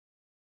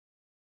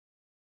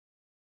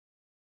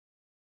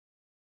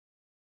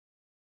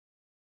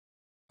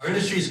Our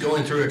industry is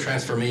going through a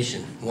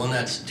transformation, one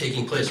that's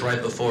taking place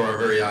right before our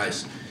very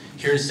eyes.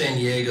 Here in San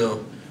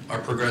Diego, our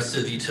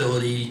progressive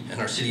utility and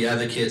our city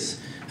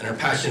advocates and our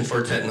passion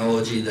for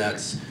technology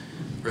that's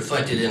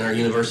reflected in our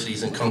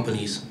universities and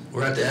companies,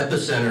 we're at the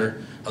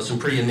epicenter of some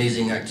pretty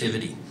amazing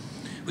activity.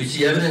 We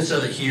see evidence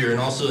of it here and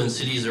also in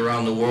cities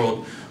around the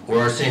world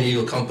where our San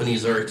Diego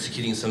companies are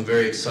executing some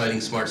very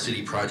exciting smart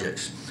city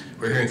projects.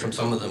 We're hearing from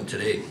some of them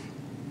today.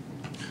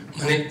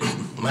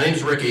 My name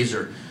is Rick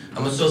Azer.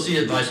 I'm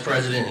Associate Vice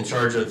President in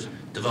charge of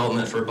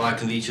development for Black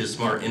 & Veatch's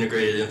Smart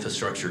Integrated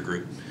Infrastructure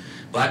Group.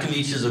 Black &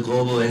 Veatch is a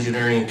global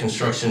engineering and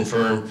construction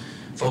firm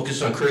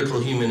focused on critical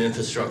human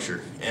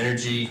infrastructure,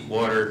 energy,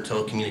 water,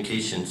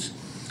 telecommunications.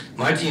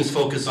 My team's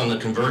focused on the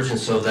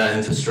convergence of that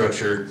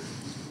infrastructure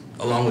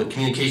along with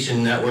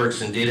communication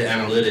networks and data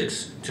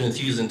analytics to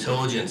infuse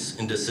intelligence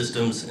into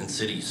systems and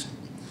cities.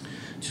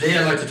 Today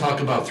I'd like to talk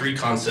about three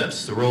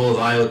concepts: the role of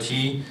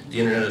IoT, the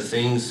Internet of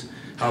Things,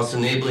 how it's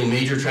enabling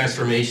major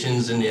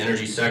transformations in the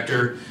energy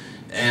sector,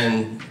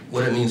 and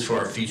what it means for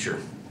our future.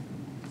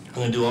 I'm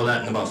going to do all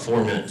that in about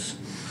 4 minutes.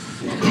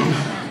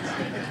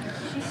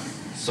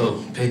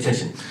 So pay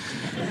attention.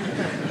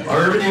 Our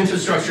urban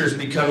infrastructure is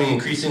becoming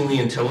increasingly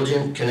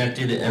intelligent,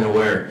 connected, and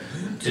aware.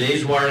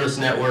 Today's wireless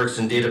networks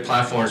and data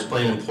platforms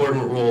play an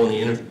important role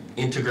in the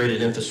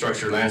integrated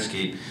infrastructure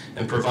landscape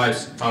and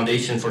provides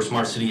foundation for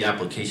smart city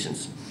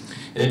applications.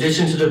 In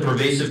addition to the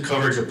pervasive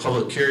coverage of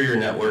public carrier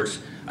networks,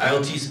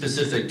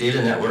 IoT-specific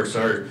data networks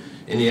are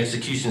in the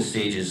execution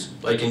stages,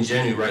 like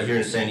Ingenu right here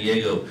in San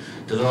Diego,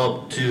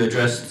 developed to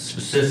address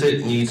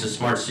specific needs of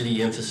smart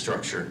city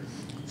infrastructure.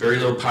 Very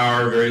low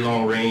power, very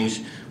long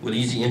range, with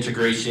easy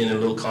integration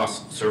and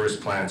low-cost service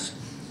plans.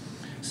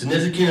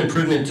 Significant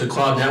improvement to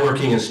cloud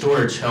networking and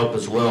storage help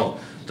as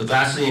well. The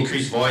vastly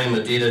increased volume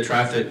of data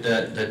traffic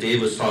that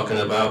Dave was talking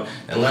about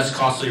and less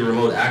costly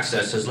remote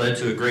access has led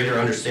to a greater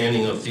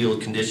understanding of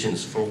field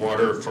conditions for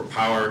water, for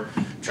power,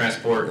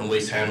 transport, and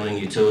waste handling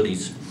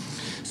utilities.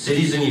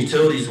 Cities and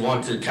utilities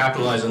want to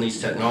capitalize on these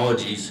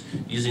technologies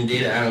using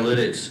data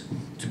analytics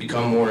to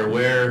become more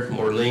aware,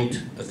 more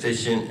linked,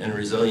 efficient, and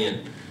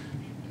resilient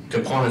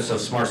components of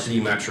smart city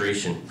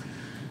maturation.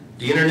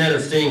 The Internet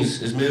of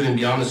Things is moving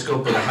beyond the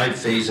scope of the hype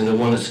phase into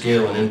one of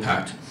scale and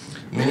impact.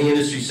 Many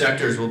industry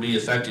sectors will be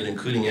affected,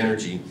 including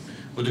energy.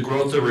 With the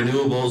growth of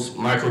renewables,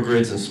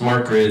 microgrids, and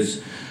smart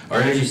grids,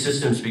 our energy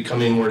systems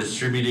becoming more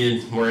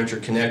distributed, more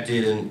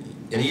interconnected, and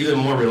even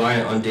more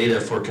reliant on data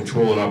for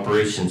control and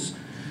operations.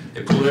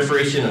 A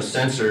proliferation of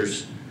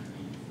sensors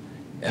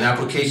and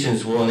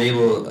applications will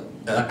enable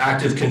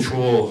active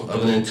control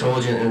of an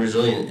intelligent and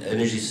resilient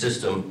energy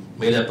system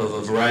made up of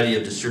a variety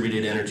of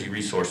distributed energy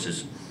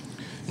resources.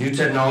 New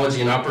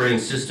technology and operating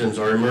systems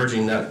are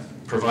emerging that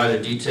provide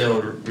a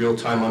detailed,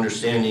 real-time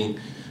understanding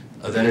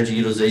of energy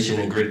utilization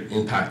and grid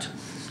impact.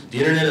 The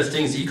Internet of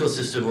Things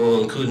ecosystem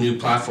will include new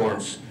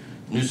platforms,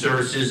 new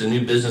services, and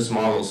new business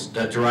models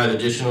that derive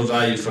additional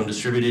value from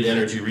distributed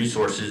energy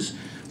resources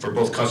for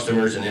both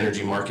customers and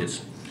energy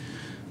markets.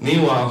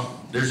 Meanwhile,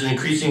 there's an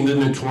increasing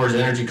movement towards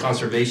energy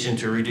conservation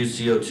to reduce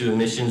CO2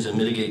 emissions and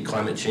mitigate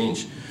climate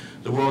change.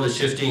 The world is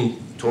shifting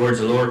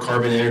towards a lower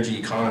carbon energy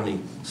economy.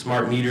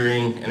 Smart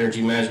metering,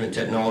 energy management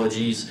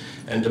technologies,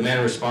 and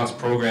demand response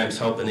programs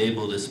help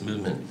enable this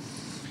movement.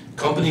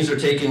 Companies are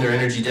taking their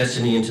energy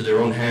destiny into their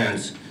own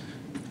hands,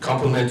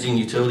 complementing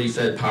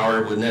utility-fed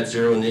power with net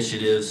zero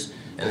initiatives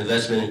and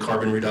investment in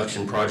carbon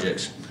reduction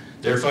projects.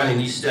 They're finding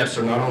these steps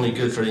are not only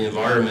good for the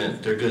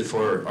environment, they're good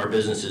for our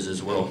businesses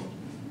as well.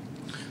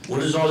 What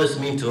does all this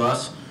mean to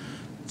us?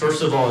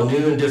 First of all, a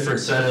new and different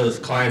set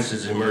of clients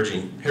is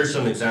emerging. Here's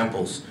some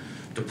examples.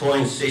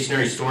 Deploying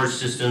stationary storage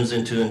systems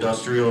into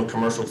industrial and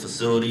commercial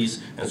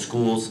facilities and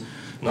schools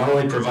not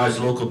only provides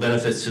local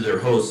benefits to their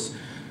hosts,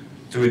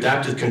 through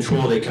adaptive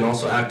control they can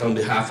also act on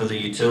behalf of the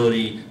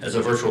utility as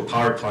a virtual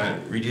power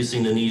plant,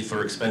 reducing the need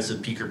for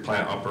expensive peaker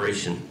plant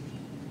operation.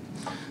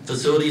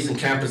 Facilities and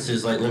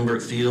campuses like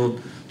Lindbergh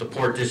Field, the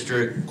Port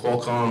District,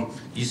 Qualcomm,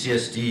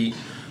 UCSD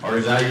are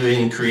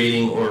evaluating,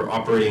 creating, or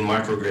operating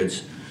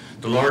microgrids.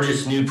 The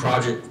largest new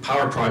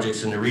power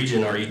projects in the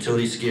region are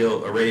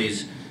utility-scale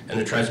arrays and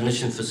the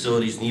transmission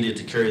facilities needed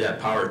to carry that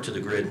power to the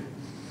grid.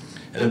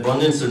 An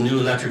abundance of new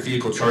electric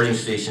vehicle charging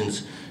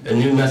stations and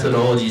new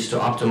methodologies to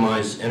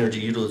optimize energy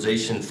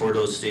utilization for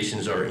those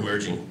stations are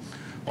emerging.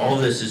 All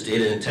of this is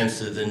data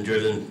intensive and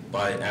driven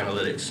by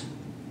analytics.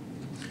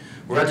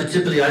 We're at the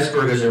tip of the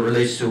iceberg as it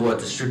relates to what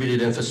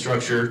distributed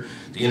infrastructure,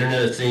 the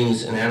Internet of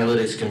Things, and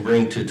analytics can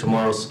bring to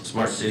tomorrow's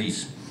smart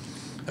cities.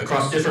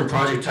 Across different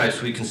project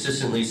types, we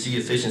consistently see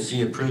efficiency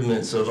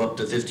improvements of up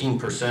to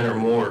 15% or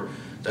more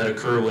that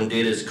occur when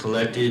data is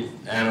collected,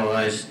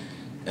 analyzed,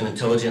 and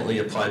intelligently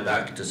applied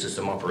back to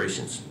system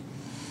operations.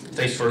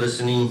 Thanks for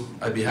listening.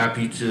 I'd be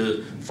happy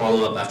to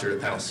follow up after the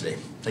panel today.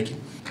 Thank you.